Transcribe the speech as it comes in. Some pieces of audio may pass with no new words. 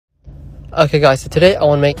Okay guys, so today I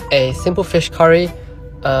want to make a simple fish curry.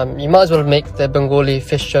 You might as well make the Bengali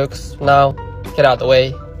fish jokes now, get out of the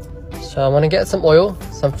way. So I'm going to get some oil,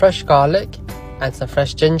 some fresh garlic and some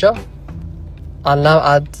fresh ginger. I'll now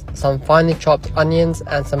add some finely chopped onions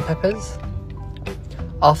and some peppers.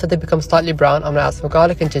 After they become slightly brown, I'm going to add some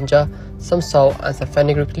garlic and ginger, some salt and some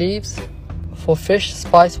fenugreek leaves. For fish,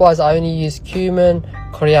 spice wise I only use cumin,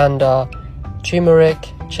 coriander, turmeric,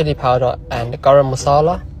 chili powder and garam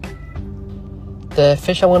masala. The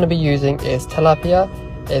fish I'm going to be using is tilapia.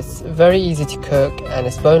 It's very easy to cook and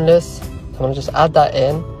it's boneless. So I'm going to just add that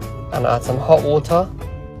in and add some hot water.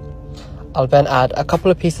 I'll then add a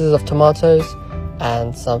couple of pieces of tomatoes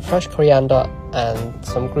and some fresh coriander and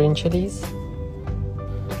some green chilies.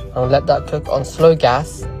 I'll let that cook on slow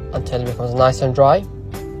gas until it becomes nice and dry.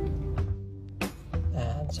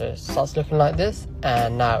 And so it starts looking like this,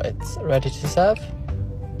 and now it's ready to serve.